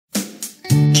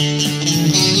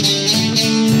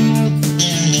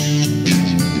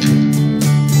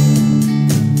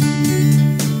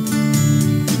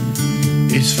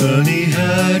It's funny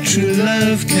how true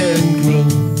love can grow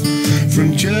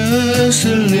from just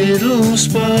a little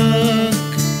spark.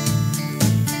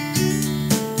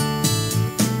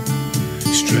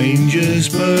 Strangers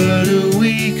but a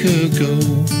week ago,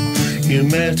 you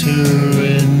met her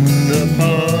in the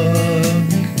park.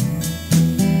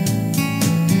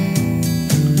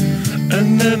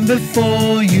 And then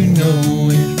before you know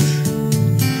it,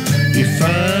 you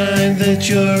find that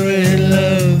you're in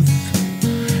love.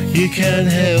 You can't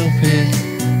help it,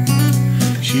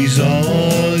 she's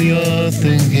all you're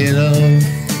thinking of.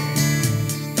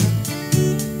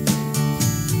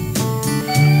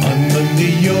 On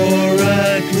Monday you're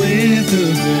out with the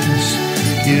boys,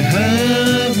 you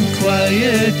have a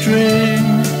quiet drink,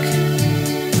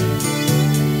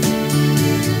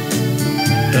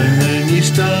 and then you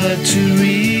start to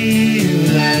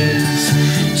realize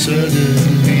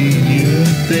suddenly you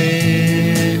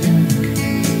think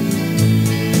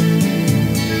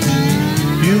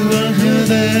you want her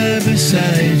there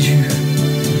beside you.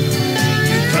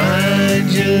 You find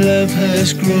your love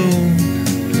has grown,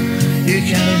 you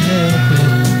can't help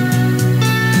it,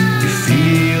 you're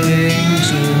feeling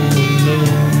so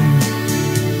alone.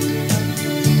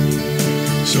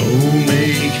 So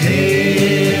make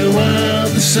hay while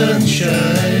the sun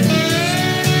shines,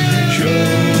 show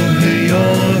her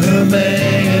you're her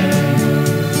man.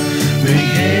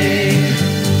 Make hay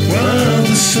while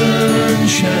the sun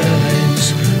shines,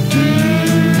 do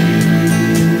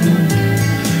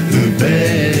the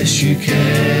best you can.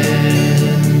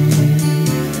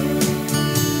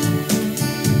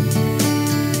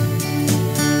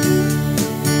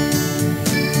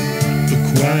 A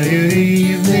quiet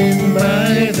evening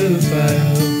by the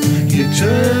fire, you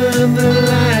turn the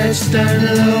lights down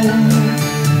low.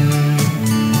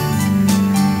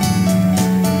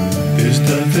 There's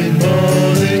nothing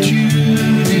more that you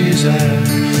desire,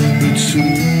 but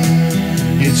soon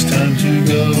it's time to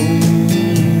go.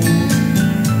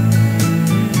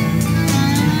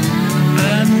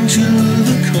 And to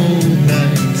the cold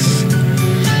nights,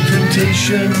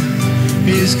 temptation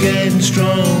is getting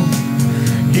strong.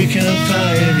 You can't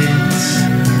fight it,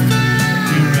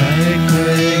 you're right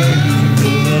where you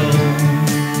belong.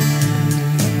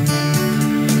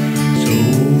 So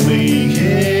make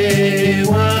hay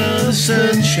while the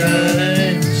sun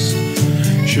shines,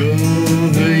 show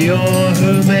her you're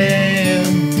her man.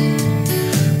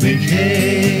 Make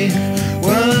hay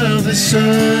while the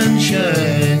sun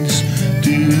shines,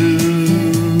 do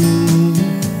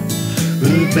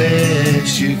the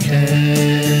best you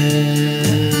can.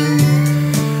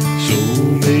 So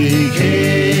make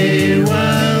hay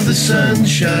while the sun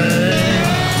shines,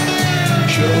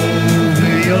 show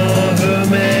her you're her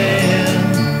man.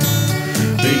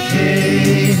 Make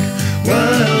hay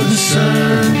while the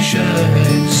sun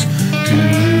shines, do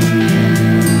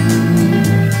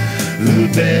the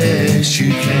best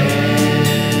you can.